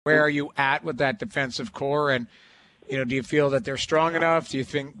Where are you at with that defensive core? And, do you feel that they're strong enough? Do you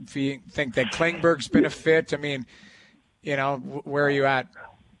think that Klingberg's been a fit? I mean, where are you at?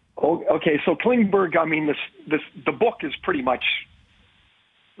 Okay, so Klingberg, I mean, the book is pretty much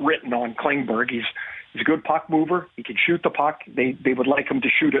written on Klingberg. He's a good puck mover. He can shoot the puck. They would like him to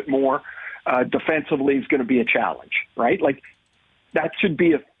shoot it more. Defensively is going to be a challenge, right? Like that should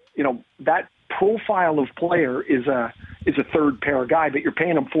be that profile of player is a third pair guy, but you're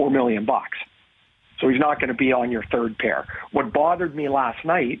paying him $4 million. So he's not going to be on your third pair. What bothered me last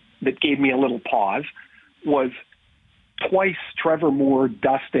night that gave me a little pause was twice Trevor Moore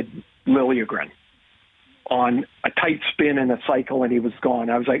dusted Liljegren on a tight spin in a cycle, and he was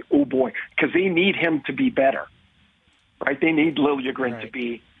gone. I was like, oh boy, because they need him to be better, right? They need Liljegren to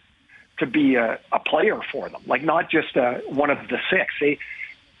be a player for them, like not just one of the six.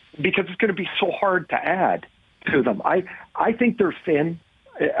 Because it's going to be so hard to add to them. I think they're thin.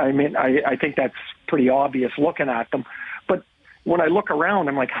 I mean, I think that's pretty obvious looking at them. But when I look around,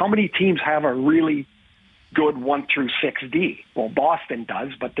 I'm like, how many teams have a really good 1 through 6D? Well, Boston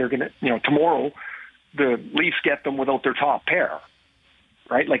does, but they're going to, tomorrow the Leafs get them without their top pair,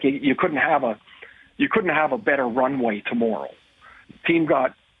 right? Like you couldn't have a better runway tomorrow. The team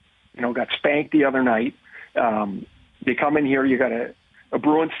got spanked the other night. They come in here, you got a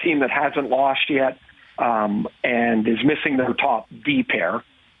Bruins team that hasn't lost yet and is missing their top D pair.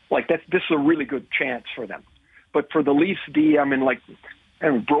 Like this is a really good chance for them. But for the Leafs D,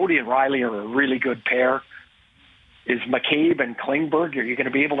 Brody and Riley are a really good pair. Is McCabe and Klingberg, are you going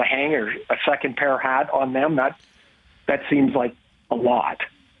to be able to hang a second pair hat on them? That seems like a lot.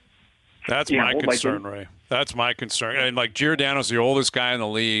 That's my concern, Ray. That's my concern. And Giordano's the oldest guy in the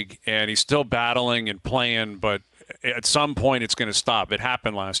league, and he's still battling and playing, but at some point it's going to stop. It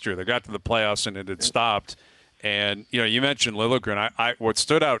happened last year. They got to the playoffs and it had stopped. And, you mentioned Liljegren. What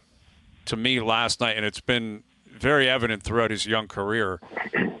stood out to me last night, and it's been very evident throughout his young career,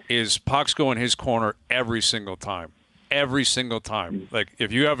 is pucks go in his corner every single time. Every single time. Like,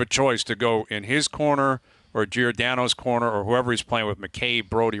 if you have a choice to go in his corner or Giordano's corner or whoever he's playing with, McCabe,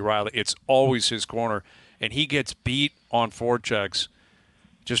 Brody, Riley, it's always his corner. And he gets beat on forechecks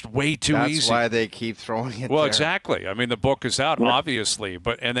just way too easy. That's why they keep throwing it Well, there. Exactly. I mean, the book is out, obviously.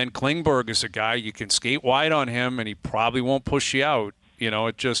 And then Klingberg is a guy, you can skate wide on him, and he probably won't push you out.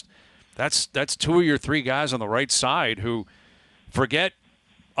 It just – that's 2 or 3 guys on the right side who forget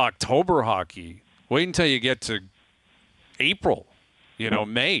October hockey. Wait until you get to April,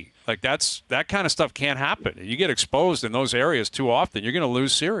 May. Like, that kind of stuff can't happen. You get exposed in those areas too often, you're going to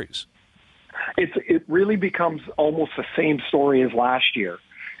lose series. It really becomes almost the same story as last year,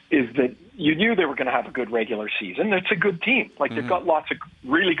 is that you knew they were going to have a good regular season. It's a good team. They've got lots of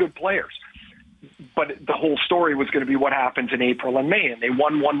really good players. But the whole story was going to be what happens in April and May. And they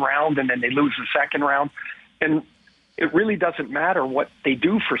won one round, and then they lose the second round. And it really doesn't matter what they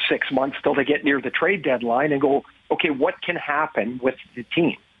do for 6 months till they get near the trade deadline and go, okay, what can happen with the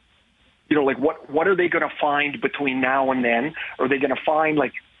team? What are they going to find between now and then? Are they going to find,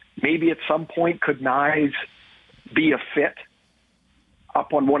 maybe at some point could Nyes be a fit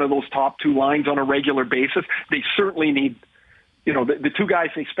up on one of those top 2 lines on a regular basis? They certainly need, the 2 guys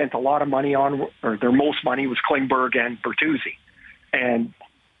they spent a lot of money on, or their most money, was Klingberg and Bertuzzi. And,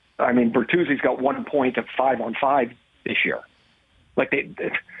 Bertuzzi's got 1 point at 5-on-5 this year.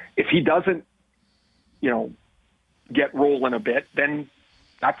 If he doesn't, get rolling a bit, then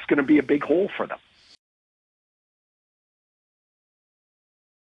that's going to be a big hole for them.